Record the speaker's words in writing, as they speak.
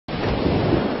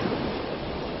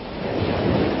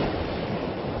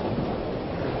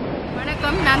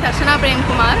ஜஃப்னா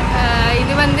பிரேம்குமார்.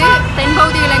 இது வந்து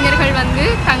தென்பகுதி இளைஞர்கள் வந்து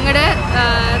தங்களோட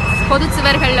பொது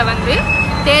சுவர்களில் வந்து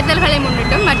தேர்தல்களை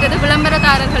முன்னிட்டும் மற்றது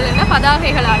விளம்பரதாரர்கள் என்ற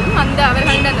பதாகைகளாலும்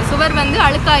அவர்களோட அந்த சுவர் வந்து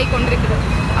அழுக்காகி கொண்டிருக்குது.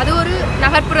 அது ஒரு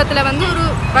நகர்ப்புறத்தில் வந்து ஒரு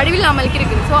வடிவில்லாமல்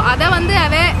இருக்குது. ஸோ அதை வந்து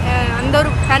அந்த ஒரு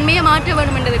தன்மையை மாற்ற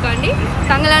வேணுமென்றதுக்காண்டி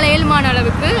தங்களால் இயல்பான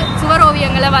அளவுக்கு சுவர்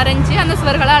ஓவியங்களை வரைஞ்சி அந்த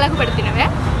சுவர்களை அழகுபடுத்தினவை.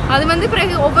 அது வந்து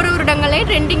பிறகு ஒவ்வொரு இடங்களையும்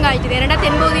ட்ரெண்டிங் ஆகிடுது. ஏன்னா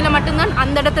தென்பகுதியில் மட்டும்தான்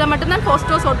அந்த இடத்துல மட்டும்தான்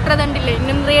போஸ்டர்ஸ் ஒட்டுறதுண்டு இல்லை,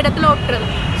 இன்னும் நிறைய இடத்துல ஒட்டுறது.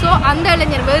 ஸோ அந்த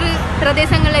இளைஞர் வேறு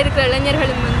பிரதேசங்களில் இருக்கிற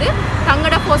இளைஞர்களும் வந்து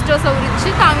தங்களோட போஸ்டர்ஸை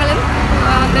உரித்து தாங்களும்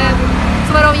அந்த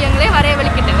சுவரோவியங்களே வரைய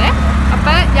வலிக்கிட்டவை.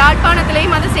 அப்போ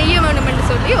யாழ்ப்பாணத்திலையும் அதை செய்ய வேணும் என்று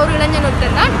சொல்லி ஒரு இளைஞர்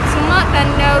ஒருத்தர் தான் சும்மா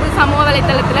ஒரு சமூக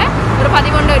வலைத்தளத்தில் ஒரு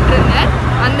பதிவொன்று விட்டுருந்தார்.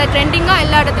 அந்த ட்ரெண்டிங்காக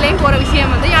எல்லா இடத்துலையும் போகிற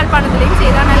விஷயம் வந்து யாழ்ப்பாணத்துலேயும்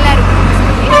செய்தால் நல்லா இருக்கும்னு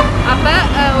சொல்லி அப்போ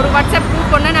ஒரு வாட்ஸ்அப்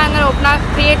குரூப் ஒன்று நாங்கள் ஓப்பனாக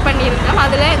க்ரியேட் பண்ணியிருந்தோம்.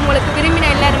 அதில் உங்களுக்கு விரும்பின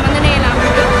எல்லாரும் வந்து நேரலாம்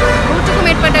 100க்கும்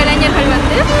மேற்பட்ட இளைஞர்கள்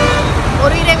வந்து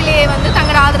ஒரு இரவிலேயே வந்து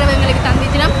தங்களோட ஆதரவு எங்களுக்கு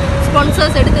தந்துச்சுன்னா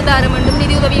ஸ்பான்சர்ஸ் எடுத்து தர வேண்டும்,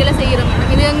 நிதி உதவிகளை செய்கிற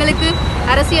வேண்டும். இது எங்களுக்கு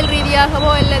அரசியல்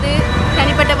ரீதியாகவோ அல்லது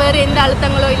தனிப்பட்ட வேறு எந்த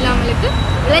அழுத்தங்களோ இல்லாமலுக்கு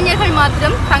இளைஞர்கள்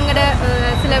மாத்திரம் தங்களோட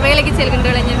சில வேலைக்கு செல்கின்ற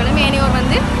இளைஞர்களும் ஏனையோர்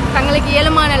வந்து தங்களுக்கு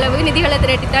இயலுமான அளவு நிதிகளை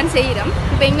திரட்டித்தான் செய்கிறோம்.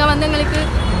 இப்போ இங்கே வந்து எங்களுக்கு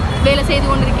வேலை செய்து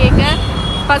கொண்டிருக்கேக்க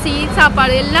பசி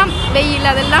சாப்பாடு எல்லாம் வெயில்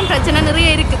அதெல்லாம் பிரச்சனை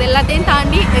நிறைய இருக்குது. எல்லாத்தையும்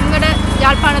தாண்டி எங்களோட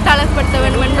யாழ்ப்பாணத்தை அழகுபடுத்த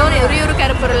வேண்டும் என்ற ஒரே ஒரு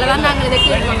கருப்பொருளில் தான் நாங்கள் இதை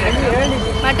கேட்டுக்கொண்டிருக்கோம்.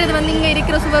 மற்றது வந்து இங்கே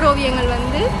இருக்கிற சுவரோவியங்கள்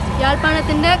வந்து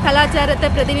யாழ்ப்பாணத்தின் கலாச்சாரத்தை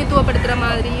பிரதிநிதித்துவப்படுத்துகிற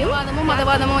மாதிரியும்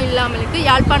மதவாதமோ இல்லாமலுக்கு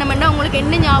யாழ்ப்பாணம் என்றால் உங்களுக்கு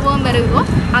என்ன ஞாபகம் வருதோ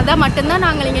அதை மட்டும்தான்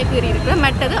நாங்கள் இங்கே கூறியிருக்கிறோம்.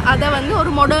 மற்றது அதை வந்து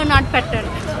ஒரு மாடர்ன் ஆர்ட் பேட்டர்ன்,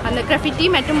 அந்த கிராஃபிட்டி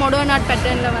மற்றும் மாடர்ன் ஆர்ட்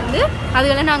பேட்டர்னில் வந்து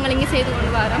அதுகளை நாங்கள் இங்கே செய்து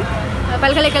கொண்டு வரோம்.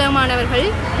 பல்கலைக்கழக மாணவர்கள்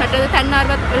மற்றது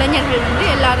தன்னார்வ இளைஞர்கள் வந்து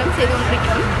எல்லாரும் செய்து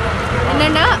கொண்டிருக்கிறோம்.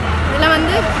 என்னென்னா இதில்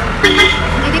வந்து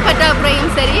நிதி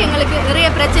பற்றாக்குறையும் சரி, எங்களுக்கு நிறைய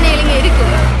பிரச்சனைகள் இங்கே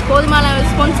இருக்குது. போதுமான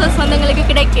ஸ்பான்சர்ஸ் வந்து எங்களுக்கு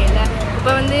கிடைக்கல.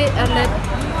 இப்போ வந்து அந்த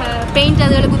பெயிண்ட்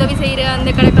அதுகளுக்கு உதவி செய்கிற அந்த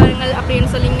கடைக்காரங்கள் அப்படின்னு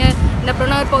சொல்லிங்க இந்த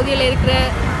புறநகர் பகுதியில் இருக்கிற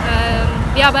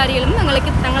வியாபாரிகளும்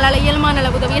தங்களால் இயல்பான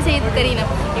அளவு உதவியை செய்து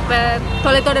தெரியணும். இப்போ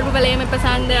தொலைத்தொடர்பு வலையம் இப்போ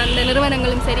சார்ந்த அந்த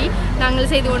நிறுவனங்களும் சரி நாங்கள்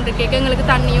செய்து கொண்டிருக்கேன். எங்களுக்கு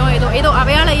தண்ணியோ ஏதோ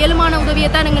அவையால் இயல்பான உதவியை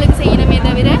தான் எங்களுக்கு செய்யணுமே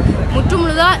தவிர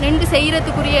முற்றுமுழுதாக நின்று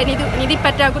செய்கிறதுக்குரிய நிதி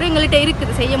பற்றாக்குறை எங்கள்கிட்ட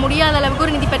இருக்குது. செய்ய முடியாத அளவுக்கு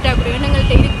ஒரு நிதி பற்றாக்குறை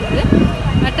எங்கள்கிட்ட இருக்குது.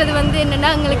 மற்றது வந்து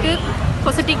என்னென்னா எங்களுக்கு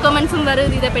பாசிட்டிவ் கமெண்ட்ஸும்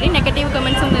வருது, இதைப்படி நெகட்டிவ்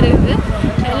கமெண்ட்ஸும் வருது.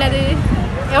 அல்லது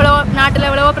நாட்டில்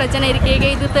எவ்வளவோ பிரச்சனை இருக்கே,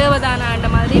 இது தேவைதானான்ற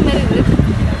மாதிரியும் இருக்குது.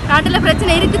 நாட்டில்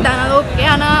பிரச்சனை இருக்குது தான், அது ஓகே.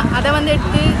 ஆனால் அதை வந்து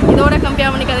எடுத்து இதோட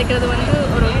கம்பேர் பண்ணி கதைக்கிறது வந்து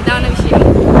ஒரு இதான விஷயம்.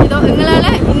 ஏதோ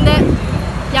எங்களால் இந்த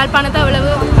யாழ்ப்பாணத்தை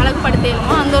அவ்வளவு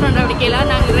அழகுபடுத்தலுமோ அந்த ஒரு நடவடிக்கையில்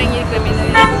நாங்கள் இறங்கி இருக்கிறோமே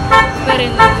வேறு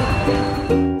எந்த